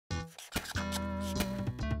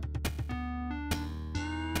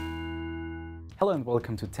Hello and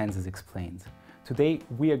welcome to Tenses Explained. Today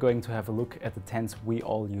we are going to have a look at the tense we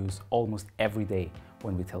all use almost every day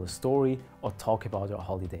when we tell a story or talk about our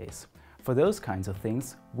holidays. For those kinds of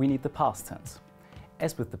things, we need the past tense.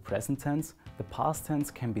 As with the present tense, the past tense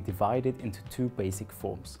can be divided into two basic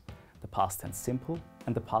forms, the past tense simple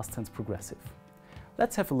and the past tense progressive.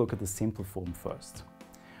 Let's have a look at the simple form first.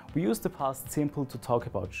 We use the past simple to talk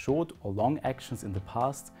about short or long actions in the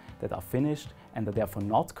past that are finished and are therefore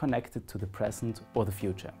not connected to the present or the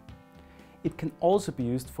future. It can also be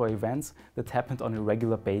used for events that happened on a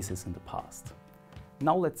regular basis in the past.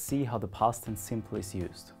 Now let's see how the past tense simple is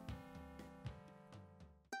used.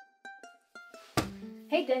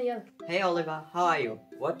 Hey Daniel. Hey Oliver, how are you?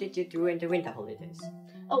 What did you do in the winter holidays?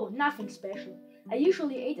 Oh, nothing special. I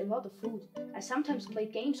usually ate a lot of food. I sometimes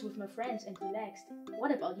played games with my friends and relaxed.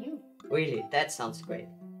 What about you? Really, that sounds great.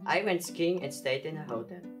 I went skiing and stayed in a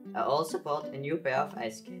hotel. I also bought a new pair of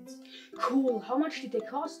ice skates. Cool. How much did they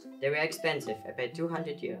cost? They were expensive, about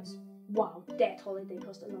 200 euros. Wow, that holiday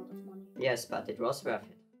cost a lot of money. Yes, but it was worth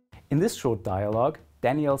it. In this short dialogue,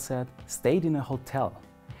 Daniel said, stayed in a hotel,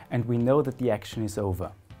 and we know that the action is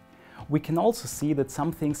over. We can also see that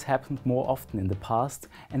some things happened more often in the past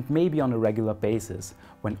and maybe on a regular basis,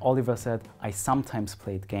 when Oliver said, I sometimes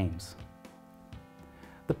played games.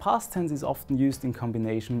 The past tense is often used in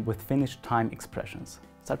combination with finished time expressions,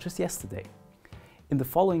 such as yesterday. In the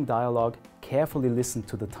following dialogue, carefully listen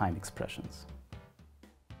to the time expressions.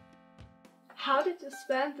 How did you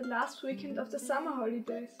spend the last weekend of the summer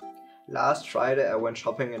holidays? Last Friday I went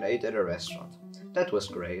shopping and ate at a restaurant. That was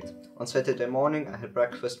great. On Saturday morning I had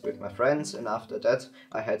breakfast with my friends and after that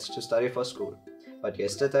I had to study for school. But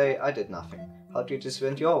yesterday I did nothing. How did you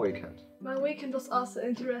spend your weekend? My weekend was also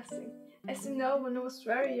interesting. As you know, when I was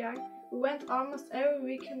very young, we went almost every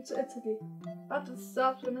weekend to Italy. But it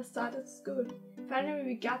stopped when I started school. Finally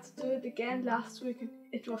we got to do it again last weekend.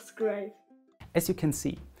 It was great. As you can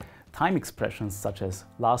see, time expressions such as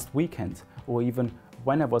last weekend or even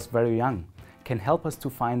when I was very young can help us to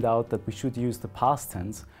find out that we should use the past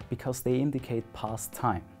tense because they indicate past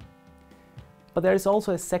time. But there is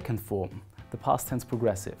also a second form, the past tense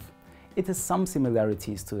progressive. It has some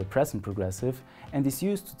similarities to the present progressive and is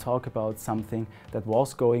used to talk about something that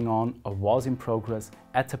was going on or was in progress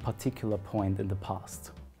at a particular point in the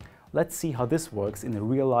past. Let's see how this works in a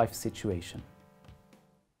real-life situation.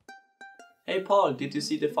 Hey Paul, did you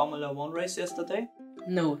see the Formula 1 race yesterday?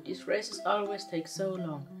 No, these races always take so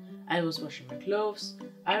long. I was washing my clothes,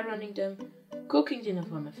 ironing them, cooking dinner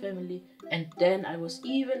for my family, and then I was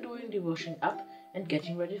even doing the washing up and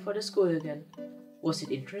getting ready for the school again. Was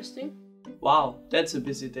it interesting? Wow, that's a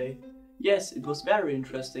busy day. Yes, it was very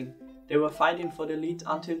interesting. They were fighting for the lead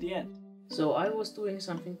until the end. So I was doing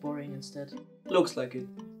something boring instead. Looks like it,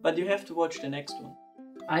 but you have to watch the next one.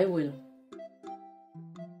 I will.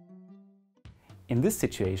 In this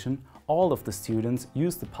situation, all of the students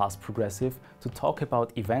used the past progressive to talk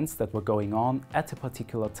about events that were going on at a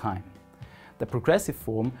particular time. The progressive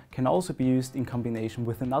form can also be used in combination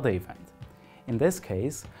with another event. In this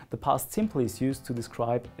case, the past simple is used to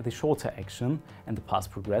describe the shorter action and the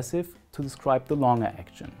past progressive to describe the longer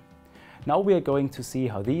action. Now we are going to see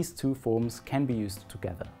how these two forms can be used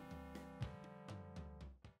together.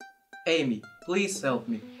 Amy, please help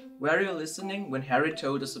me. Were you listening when Harry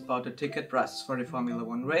told us about the ticket prices for the Formula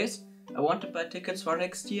 1 race? I want to buy tickets for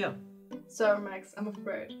next year. Sorry Max, I'm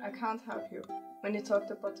afraid I can't help you. When you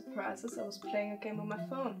talked about the prices, I was playing a game on my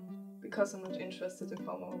phone, because I'm not interested in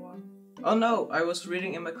Formula 1. Oh no, I was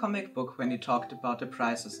reading in my comic book when you talked about the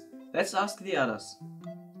prices. Let's ask the others.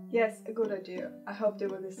 Yes, a good idea. I hope they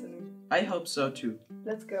were listening. I hope so too.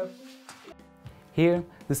 Let's go. Here,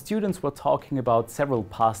 the students were talking about several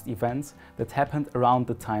past events that happened around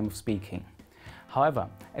the time of speaking. However,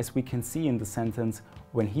 as we can see in the sentence,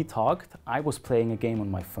 when he talked, I was playing a game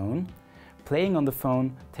on my phone. Playing on the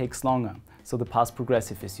phone takes longer, so the past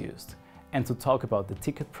progressive is used. And to talk about the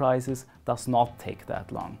ticket prices does not take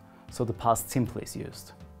that long, so the past simple is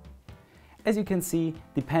used. As you can see,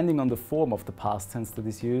 depending on the form of the past tense that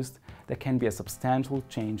is used, there can be a substantial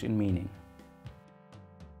change in meaning.